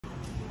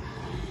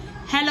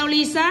Hello,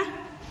 Lisa.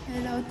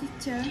 Hello,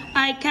 teacher.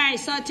 Okay,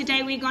 so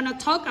today we're going to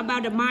talk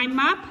about the mind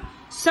map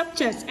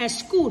subjects at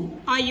school.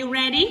 Are you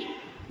ready?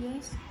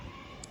 Yes.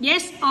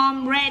 Yes,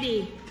 I'm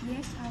ready.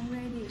 Yes, I'm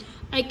ready.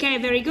 Okay,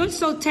 very good.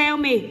 So tell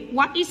me,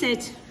 what is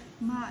it?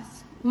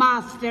 Math.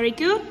 Math, very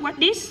good.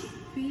 What is?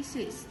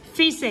 Physics.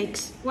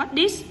 Physics. What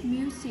is?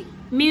 Music.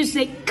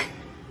 Music.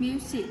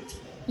 Music.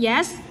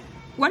 Yes.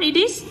 What it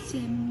is?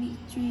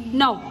 Chemistry.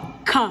 No,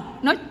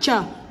 not ch.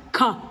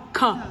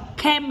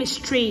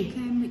 Chemistry.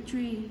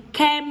 Chemistry.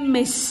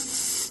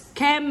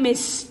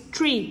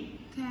 Chemistry.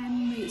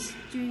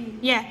 Chemistry.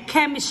 Yeah,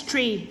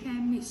 chemistry.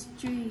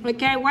 Chemistry.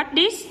 Okay, what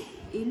is?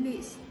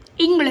 English.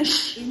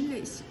 English.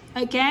 English.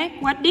 Okay,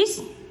 what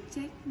is?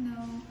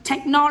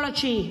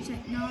 Technology.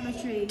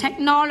 Technology.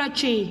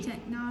 Technology.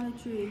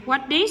 Technology.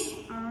 What is?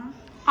 Art.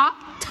 Art.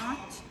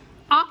 Art.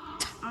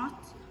 Art. Art.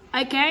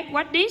 Okay,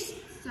 what is?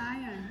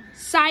 Science.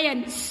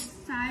 Science.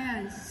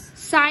 Science.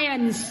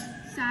 Science.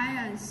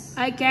 Science.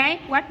 Okay,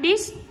 what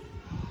is?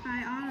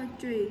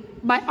 Biology.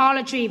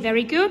 Biology,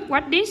 very good.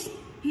 What is?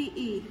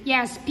 PE.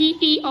 Yes,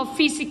 PE or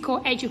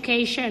physical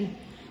education.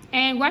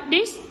 And what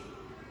is?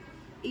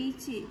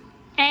 Ethics.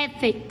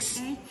 Ethics.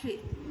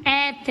 Ethics.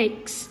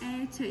 Ethics.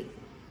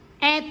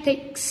 Ethics.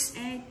 Ethics.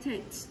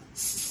 Ethics.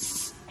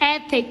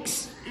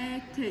 Ethics.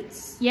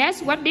 Ethics.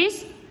 Yes, what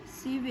is?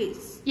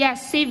 Civics.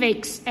 Yes,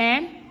 civics.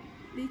 And?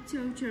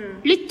 Literature.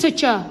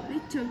 Literature.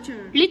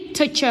 Literature.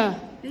 Literature.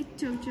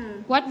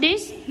 Literature. What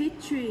is?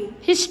 History.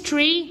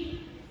 History.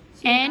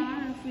 And?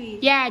 Geography.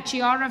 Yeah,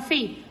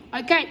 geography.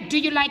 Okay, do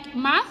you like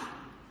math?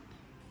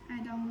 I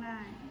don't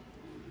like.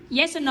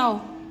 Yes or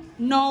no?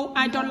 No,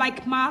 I don't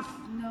like math.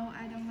 No,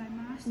 I don't like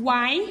math.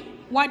 Why?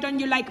 Why don't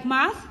you like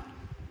math?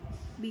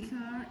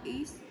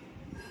 Because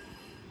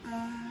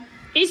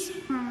It's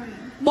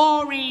boring.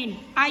 boring.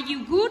 Are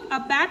you good or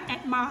bad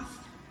at math?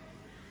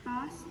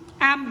 Boss.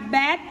 I'm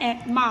bad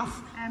at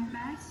math. I'm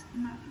best.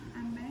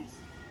 I'm best.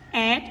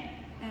 At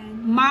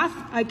And math?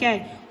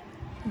 Okay.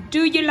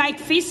 Do you like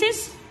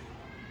physics?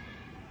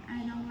 I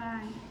don't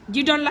like.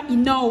 You don't like?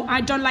 No,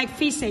 I don't like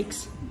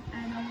physics.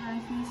 I don't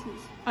like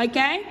physics.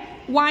 Okay.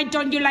 Why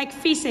don't you like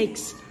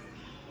physics?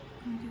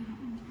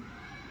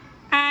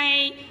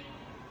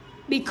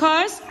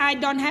 Because I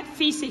don't have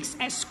physics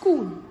at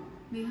school.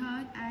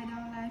 Because I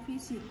don't like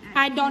physics.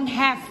 I don't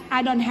have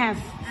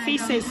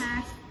physics. Don't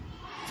have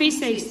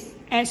Physics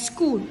at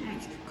school.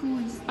 at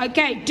school.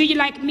 Okay. Do you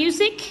like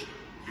music?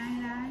 I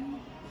like.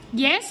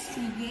 Yes.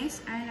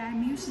 Yes, I like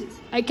music.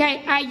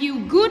 Okay. Are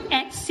you good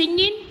at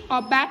singing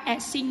or bad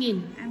at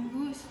singing? I'm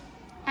good.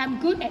 I'm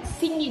good at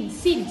singing.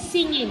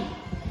 Singing.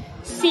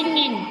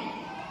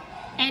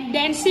 And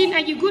dancing.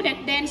 Are you good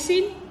at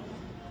dancing?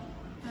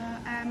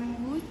 I'm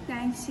good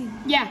dancing.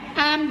 Yeah.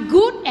 I'm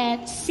good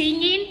at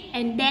singing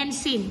and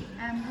dancing.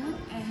 I'm good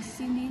at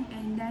singing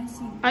and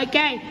dancing.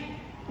 Okay.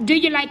 Do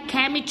you like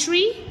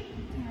chemistry?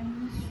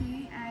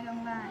 Chemistry, I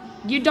don't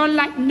like. You don't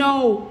like?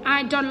 No,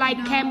 I don't like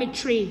No.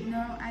 chemistry.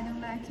 No, I don't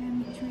like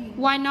chemistry.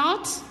 Why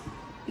not?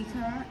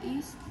 Because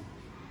it's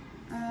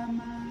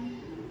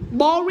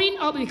Boring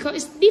or because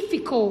it's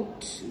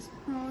difficult? it's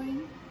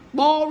boring.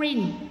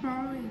 Boring.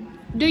 Boring.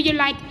 Do you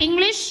like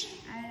English?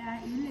 I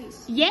like English.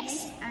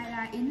 Yes. I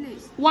like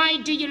English. Why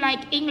do you like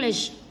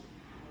English?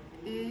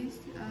 It's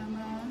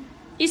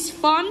It's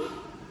fun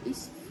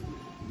it's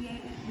yeah,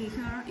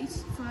 because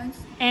it's fun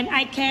and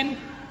I can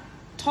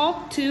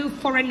talk to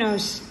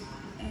foreigners.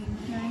 and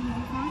can you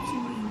talk to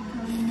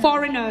in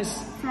Foreigners.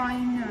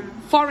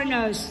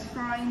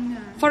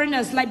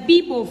 Foreigners like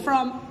people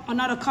from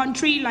another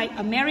country like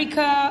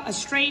America,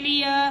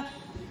 Australia,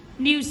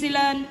 New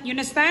Zealand. You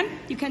understand?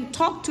 You can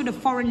talk to the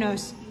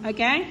foreigners.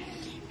 Okay?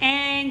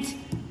 And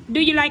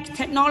do you like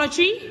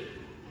technology?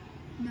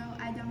 No,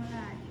 I don't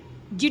like.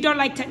 You don't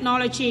like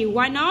technology.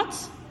 Why not?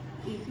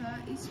 Because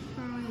it's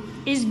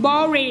boring. It's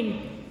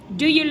boring.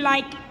 Do you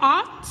like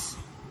art?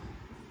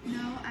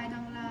 No, I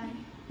don't like.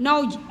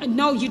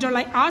 No, you don't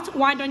like art.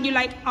 Why don't you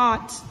like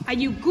art? Are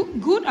you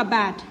good or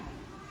bad?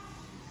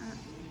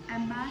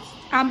 I'm bad.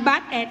 I'm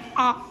bad at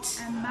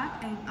art. I'm bad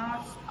at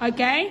art.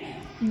 Okay.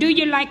 Do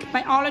you like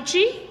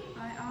biology?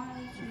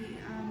 Biology.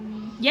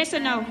 Yes or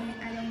no?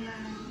 I don't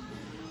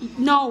like.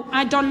 No,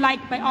 I don't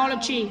like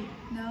biology.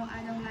 No,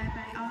 I don't like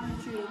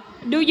biology.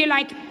 Do you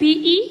like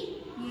PE?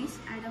 Yes,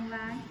 I don't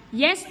like.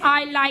 Yes,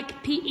 I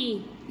like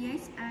PE.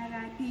 Yes, I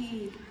like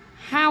PE.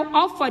 How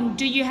often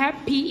do you have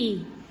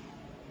PE?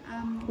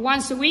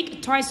 Once a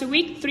week, twice a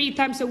week, 3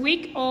 times a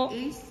week, or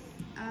It's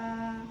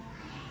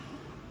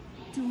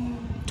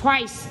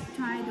twice?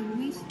 try the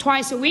week.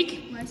 Twice a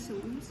week. Twice a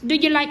week. Do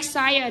you like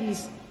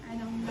science? I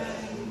don't like.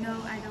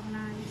 No, I don't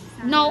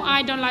like. No,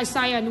 I don't like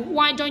science.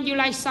 Why don't you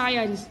like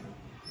science?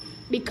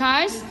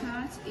 Because?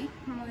 Because it's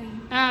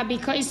boring.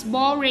 Because it's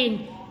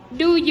boring.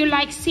 Do you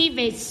like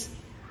civics?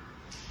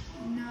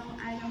 No,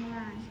 I don't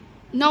like.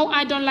 No,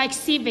 I don't like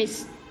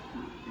civics.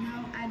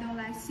 No, I don't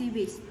like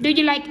civics. Do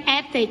you like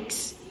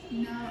ethics?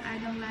 No, I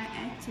don't like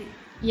ethics.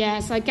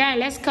 Yes, okay,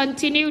 let's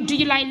continue. Do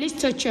you like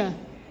literature?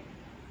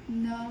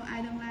 No,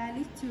 I don't like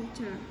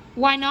literature.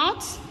 Why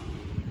not?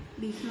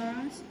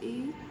 Because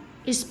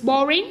It's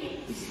boring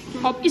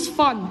or it's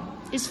fun?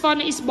 It's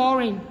fun or it's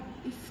boring?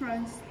 it's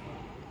fun.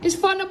 It's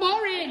fun or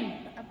boring?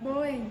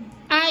 Boring.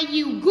 Are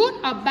you good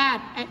or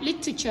bad at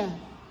literature?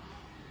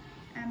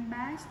 I'm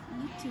bad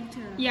at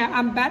literature. Yeah,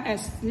 I'm bad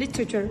at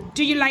literature.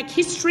 Do you like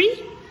history?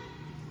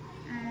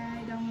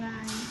 I don't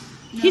like.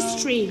 No,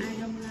 History. I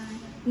don't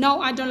like.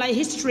 No, I don't like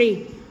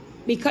history.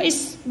 Because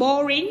it's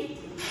boring.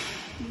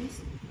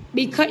 Yes.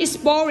 Because it's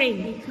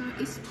boring.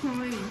 Because it's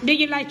boring. Do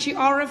you like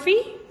geography?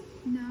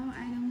 No,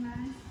 I don't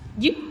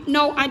like.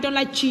 No, I don't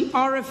like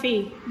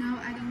geography. No,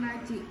 I don't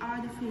like the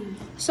other thing.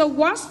 So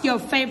what's your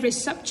favorite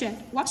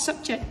subject? What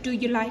subject do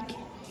you like?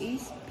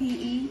 It's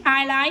PE.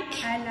 I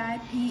like. I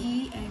like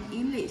PE and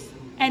English.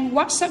 And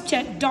what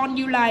subject don't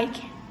you like?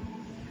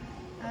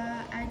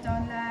 I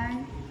don't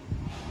like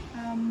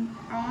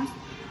art,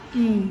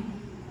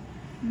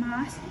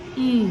 math,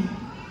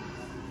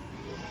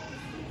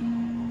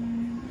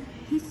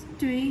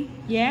 history,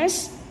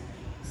 Yes?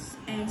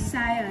 and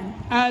science.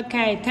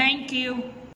 Okay, thank you.